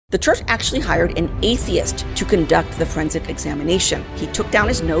The church actually hired an atheist to conduct the forensic examination. He took down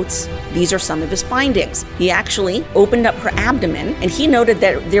his notes. These are some of his findings. He actually opened up her abdomen, and he noted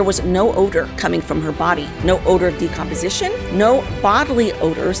that there was no odor coming from her body, no odor of decomposition, no bodily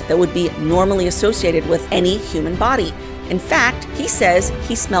odors that would be normally associated with any human body. In fact, he says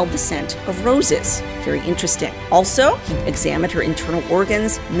he smelled the scent of roses. Very interesting. Also, he examined her internal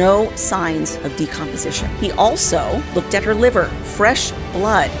organs. No signs of decomposition. He also looked at her liver. Fresh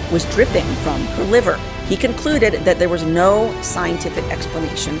blood was dripping from her liver. He concluded that there was no scientific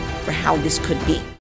explanation for how this could be.